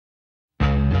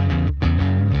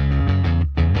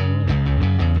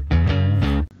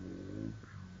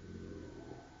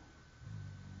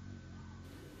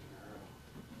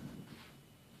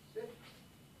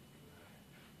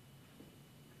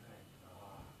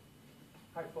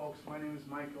Hi folks, my name is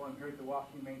Michael. I'm here at the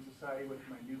Walking Humane Society with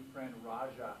my new friend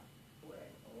Rajah.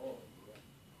 Oh, yeah.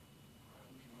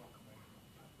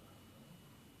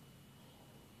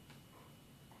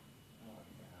 Oh,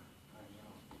 yeah, I know.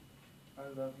 I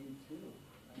love you too.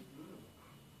 I do.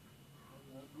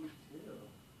 I love you too.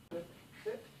 Sit.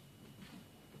 Sit.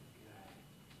 Good.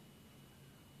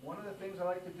 One of the things I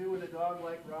like to do with a dog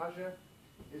like Rajah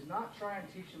is not try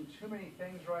and teach him too many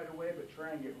things right away, but try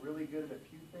and get really good at a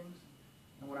few things.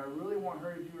 And what I really want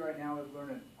her to do right now is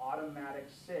learn an automatic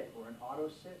sit or an auto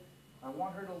sit. I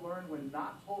want her to learn when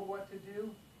not told what to do,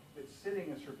 that sitting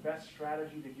is her best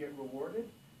strategy to get rewarded.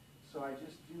 So I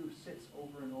just do sits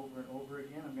over and over and over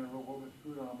again. I'm going to reward with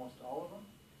food on almost all of them.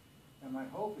 And my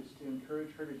hope is to encourage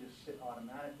her to just sit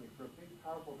automatically. For a big,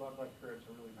 powerful dog like her, it's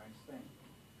a really nice thing.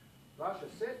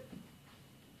 Rajah, sit.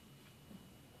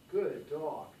 Good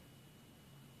dog.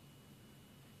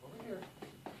 Over here.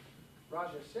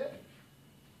 Rajah, sit.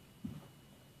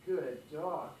 Good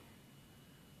dog.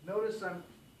 Notice I'm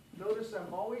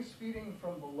always feeding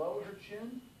from below her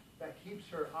chin. That keeps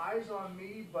her eyes on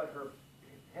me, but her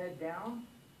head down.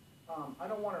 I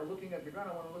don't want her looking at the ground.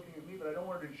 I want her looking at me, but I don't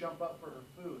want her to jump up for her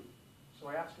food. So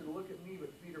I ask her to look at me,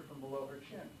 but feed her from below her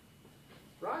chin.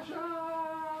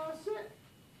 Rajah, sit.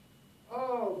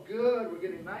 Oh, good. We're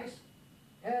getting nice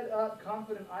head up,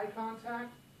 confident eye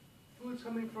contact. Food's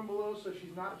coming from below, so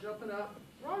she's not jumping up.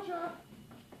 Rajah,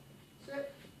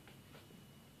 sit.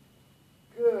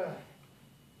 Good.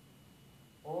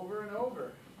 Over and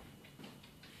over.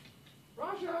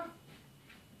 Rajah,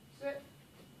 sit.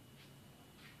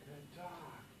 Good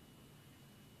dog.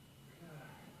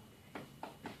 Good.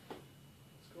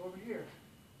 Let's go over here.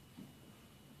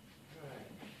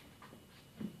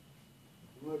 Good.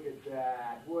 Look at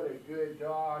that. What a good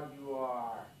dog you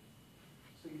are.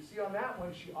 So you see on that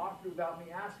one, she offered without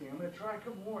me asking. I'm going to try a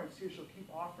couple more and see if she'll keep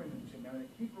offering them to me. I'm going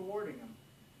to keep rewarding them.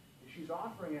 If she's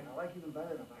offering it, I like even better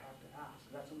than if I have to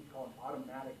ask. That's what we call an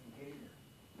automatic behavior.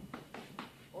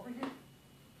 Over here.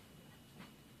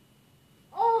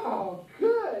 Oh,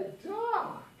 good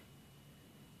dog.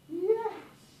 Yes.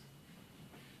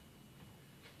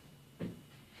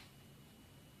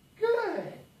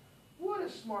 Good. What a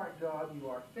smart dog you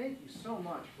are. Thank you so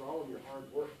much for all of your hard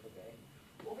work today.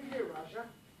 Over here, Rajah.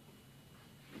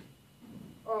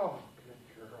 Oh, good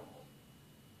girl.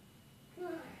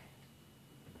 Good.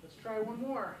 Let's try one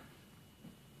more.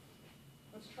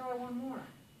 Let's try one more.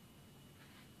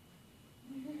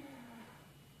 Yeah.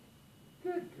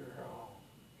 Good girl.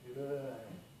 Good.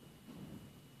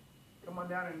 Come on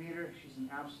down and meet her. She's an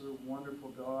absolute wonderful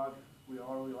dog. We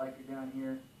all really like her down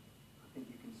here. I think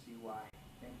you can see why.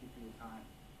 Thank you for